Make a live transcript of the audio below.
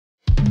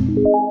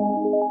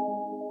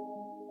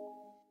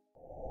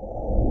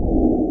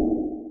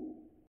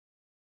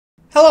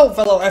Hello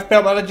fellow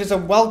FPL managers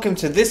and welcome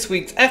to this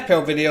week's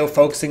FPL video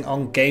focusing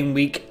on Game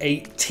Week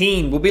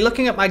 18. We'll be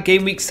looking at my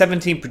Game Week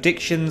 17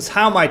 predictions,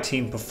 how my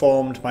team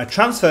performed, my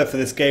transfer for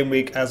this game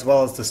week, as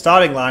well as the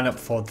starting lineup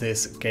for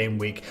this game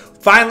week.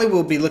 Finally,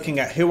 we'll be looking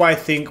at who I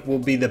think will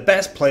be the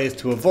best players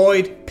to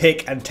avoid,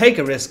 pick and take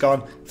a risk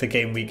on for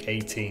Game Week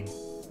 18.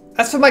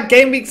 As for my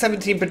Game Week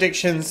 17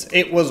 predictions,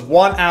 it was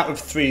 1 out of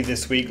 3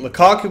 this week.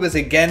 Lukaku was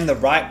again the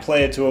right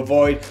player to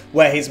avoid,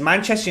 where his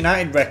Manchester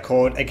United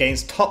record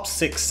against top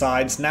 6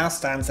 sides now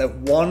stands at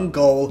 1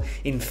 goal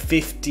in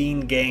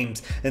 15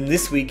 games. And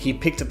this week he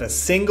picked up a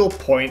single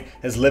point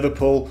as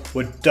Liverpool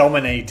were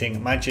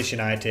dominating Manchester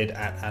United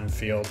at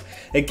Anfield.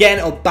 Again,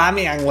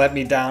 Aubameyang let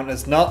me down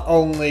as not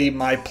only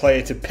my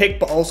player to pick,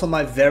 but also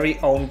my very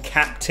own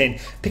captain,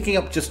 picking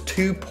up just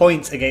 2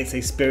 points against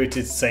a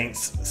spirited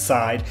Saints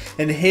side.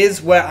 And here's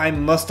where I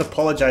must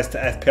apologise to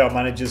FPL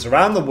managers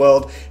around the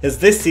world, as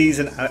this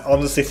season I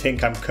honestly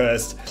think I'm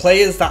cursed.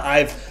 Players that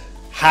I've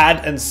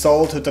had and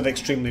sold have done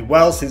extremely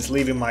well since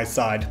leaving my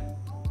side.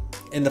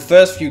 In the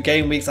first few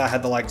game weeks I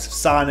had the likes of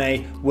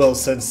Sane,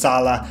 Wilson,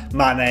 Salah,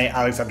 Mane,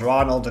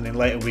 Alexander-Arnold, and in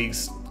later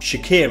weeks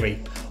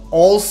Shaqiri.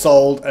 All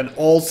sold and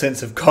all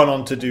since have gone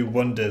on to do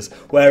wonders,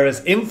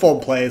 whereas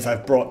informed players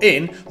I've brought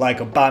in, like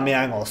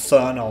Aubameyang or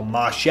Son or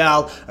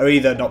Martial, are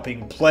either not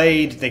being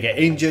played, they get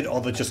injured, or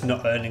they're just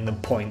not earning the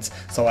points.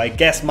 So I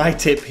guess my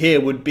tip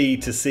here would be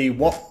to see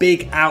what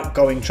big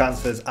outgoing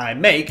transfers I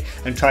make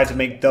and try to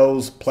make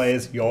those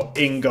players your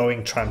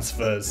ingoing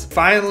transfers.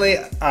 Finally,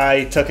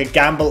 I took a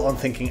gamble on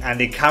thinking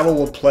Andy Carroll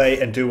would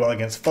play and do well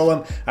against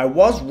Fulham. I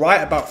was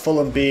right about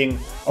Fulham being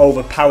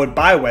overpowered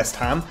by West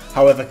Ham,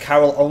 however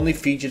Carroll only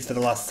featured for the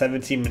last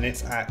 17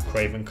 minutes at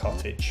Craven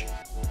Cottage.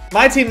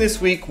 My team this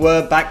week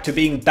were back to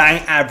being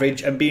bang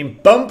average and being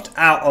bumped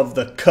out of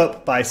the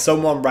cup by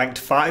someone ranked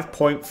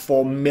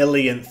 5.4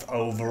 millionth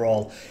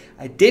overall.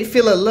 I did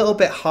feel a little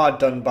bit hard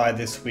done by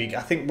this week.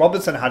 I think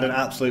Robertson had an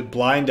absolute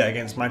blinder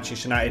against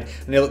Manchester United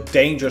and he looked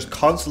dangerous,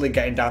 constantly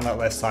getting down that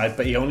left side,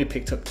 but he only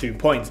picked up 2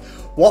 points.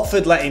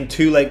 Watford let in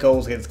 2 late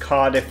goals against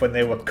Cardiff when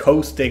they were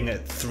coasting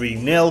at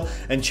 3-0,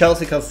 and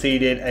Chelsea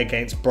conceded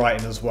against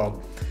Brighton as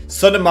well.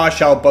 Son and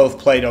Martial both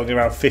played only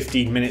around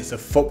 15 minutes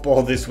of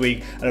football this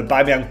week, and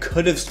Aubameyang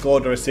could have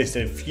scored or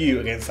assisted a few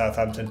against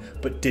Southampton,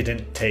 but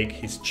didn't take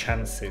his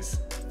chances.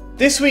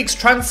 This week's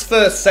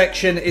transfer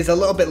section is a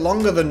little bit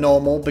longer than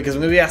normal because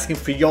I'm going to be asking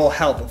for your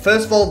help. But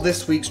first of all,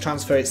 this week's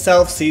transfer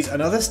itself sees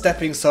another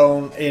stepping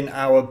stone in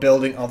our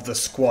building of the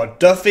squad.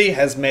 Duffy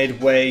has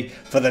made way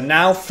for the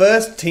now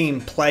first team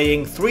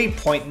playing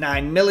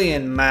 3.9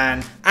 million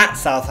man at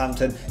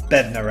Southampton,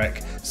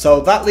 Bednarek.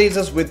 So that leaves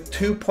us with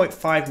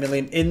 2.5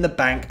 million in the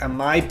bank and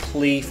my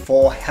plea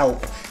for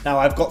help. Now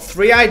I've got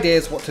 3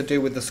 ideas what to do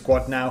with the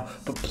squad now,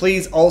 but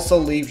please also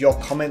leave your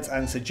comments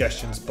and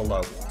suggestions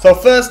below. So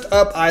first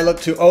up, I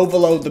look to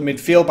overload the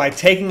midfield by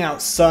taking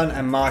out Son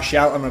and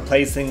Martial and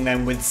replacing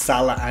them with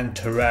Salah and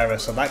Torreira.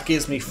 So that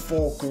gives me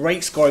 4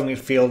 great scoring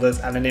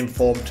midfielders and an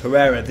informed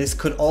Torreira. This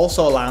could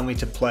also allow me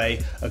to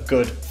play a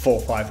good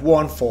 4-5-1,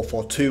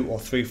 4-4-2 or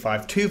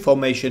 3-5-2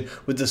 formation,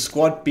 with the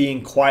squad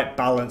being quite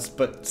balanced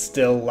but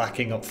still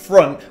lacking up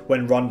front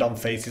when Rondon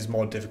faces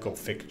more difficult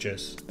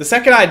fixtures. The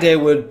second idea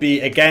would be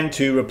again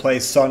to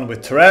replace Son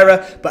with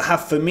Torreira, but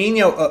have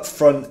Firmino up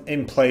front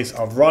in place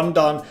of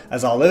Rondon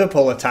as our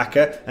Liverpool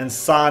attacker and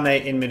Sane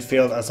in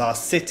midfield as our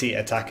City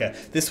attacker.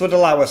 This would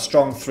allow a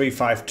strong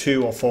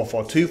 3-5-2 or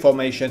 4-4-2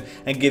 formation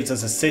and gives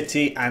us a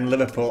City and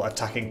Liverpool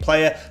attacking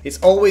player. It's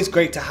always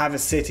great to have a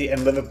City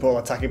and Liverpool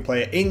attacking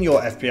player in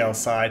your FPL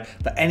side,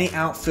 but any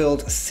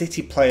outfield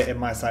City player in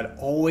my side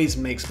always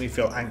makes me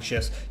feel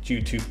anxious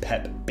due to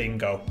Pep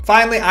bingo.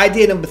 Finally,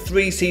 idea number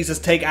 3 sees us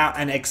take out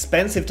an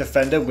expensive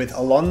defender, with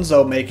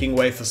Alonso making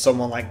way for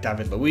someone like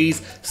David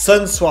Luiz,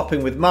 Son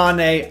swapping with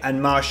Mane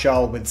and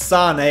Martial with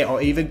Sane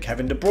or even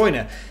Kevin De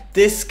Bruyne.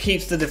 This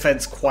keeps the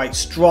defence quite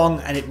strong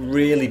and it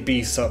really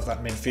beefs up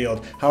that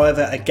midfield.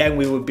 However, again,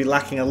 we would be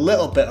lacking a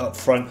little bit up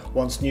front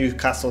once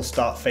Newcastle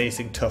start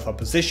facing tough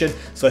opposition.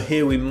 So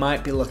here we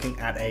might be looking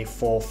at a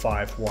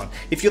 4-5-1.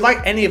 If you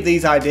like any of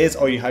these ideas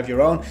or you have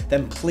your own,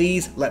 then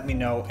please let me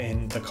know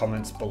in the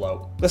comments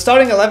below. The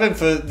starting 11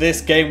 for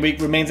this game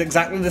week remains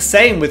exactly the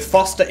same, with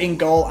Foster in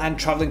goal and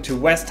travelling to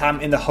West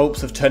Ham in the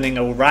hopes of turning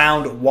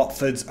around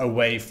Watford's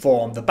away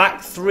form. The back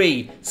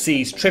 3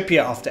 sees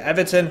Trippier off to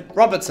Everton,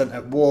 Robertson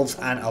at Wolves,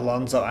 and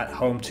Alonso at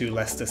home to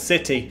Leicester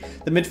City.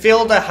 The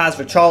midfielder has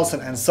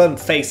Richarlison and Son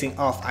facing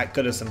off at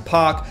Goodison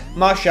Park.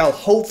 Martial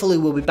hopefully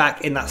will be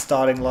back in that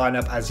starting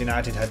lineup as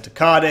United head to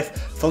Cardiff.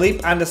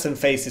 Felipe Anderson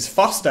faces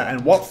Foster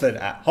and Watford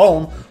at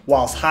home,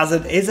 whilst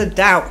Hazard is a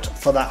doubt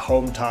for that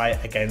home tie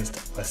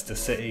against Leicester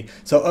City.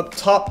 So up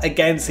top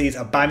again sees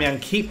Aubameyang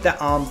keep their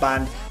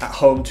armband at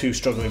home to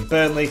struggling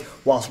Burnley,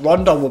 whilst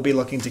Rondon will be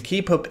looking to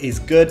keep up his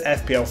good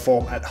FPL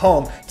form at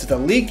home to the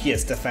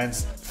leakiest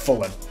defence,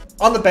 Fulham.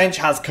 On the bench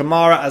has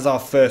Kamara as our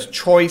first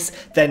choice,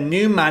 then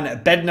new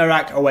man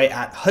Bednarek away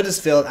at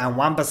Huddersfield, and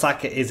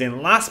Wan-Bissaka is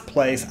in last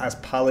place as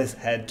Palace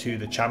head to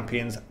the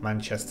champions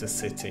Manchester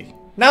City.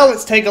 Now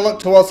let's take a look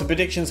towards the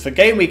predictions for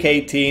Game Week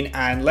 18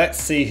 and let's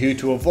see who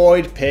to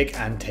avoid, pick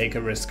and take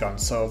a risk on.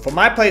 So for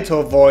my play to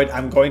avoid,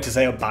 I'm going to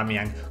say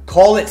Aubameyang.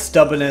 Call it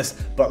stubbornness,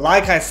 but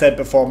like I said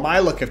before, my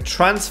luck of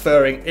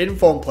transferring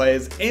informed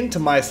players into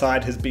my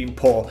side has been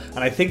poor, and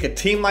I think a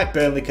team like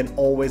Burnley can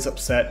always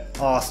upset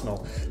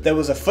Arsenal. There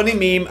was a funny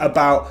meme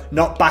about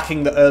not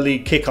backing the early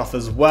kickoff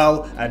as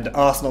well, and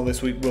Arsenal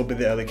this week will be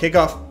the early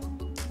kickoff.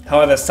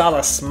 However,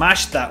 Salah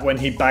smashed that when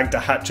he bagged a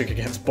hat-trick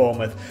against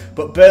Bournemouth,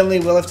 but Burnley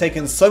will have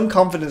taken some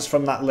confidence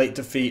from that late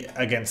defeat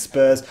against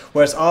Spurs,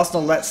 whereas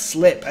Arsenal let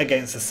slip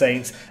against the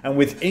Saints, and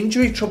with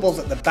injury troubles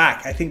at the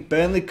back, I think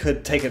Burnley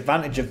could take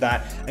advantage of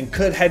that and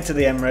could head to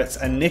the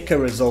Emirates and nick a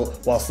result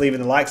whilst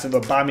leaving the likes of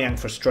Aubameyang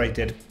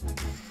frustrated.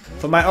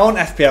 For my own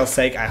FPL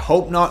sake, I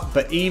hope not,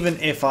 but even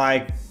if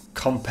I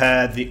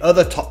compare the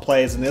other top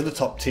players and the other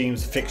top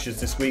teams'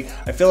 fixtures this week,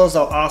 I feel as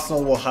though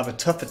Arsenal will have a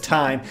tougher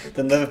time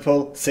than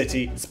Liverpool,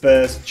 City,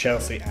 Spurs,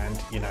 Chelsea and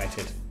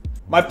United.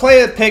 My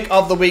player pick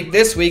of the week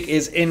this week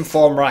is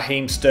in-form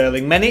Raheem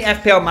Sterling. Many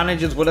FPL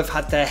managers would have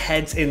had their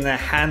heads in their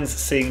hands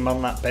seeing him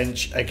on that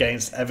bench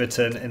against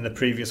Everton in the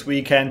previous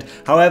weekend.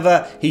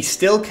 However, he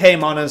still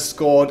came on and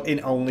scored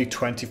in only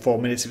 24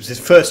 minutes. It was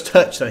his first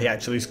touch that he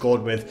actually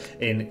scored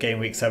with in Game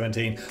Week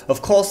 17.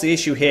 Of course, the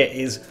issue here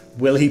is,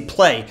 will he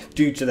play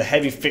due to the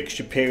heavy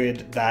fixture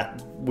period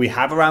that we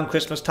have around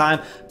Christmas time?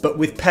 But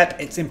with Pep,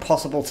 it's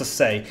impossible to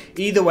say.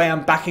 Either way,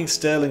 I'm backing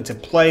Sterling to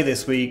play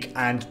this week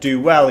and do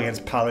well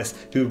against Palace,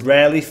 who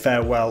rarely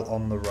fare well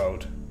on the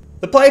road.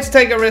 The player to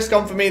take a risk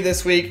on for me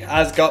this week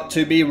has got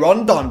to be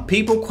Rondon.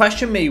 People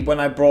questioned me when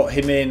I brought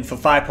him in for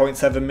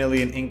 5.7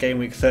 million in Game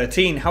Week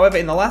 13. However,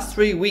 in the last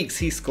 3 weeks,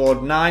 he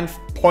scored 9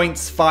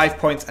 points, 5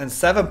 points and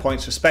 7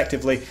 points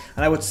respectively,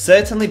 and I would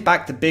certainly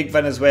back the big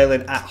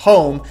Venezuelan at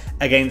home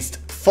against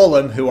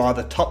Fulham, who are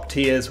the top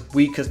tier's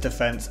weakest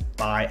defence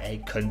by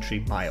a country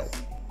mile.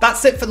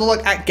 That's it for the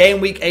look at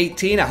Game Week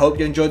 18. I hope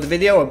you enjoyed the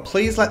video, and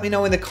please let me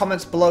know in the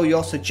comments below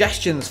your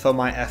suggestions for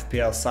my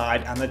FPL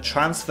side and the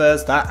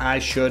transfers that I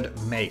should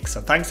make.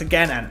 So thanks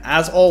again, and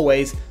as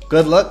always,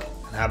 good luck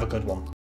and have a good one.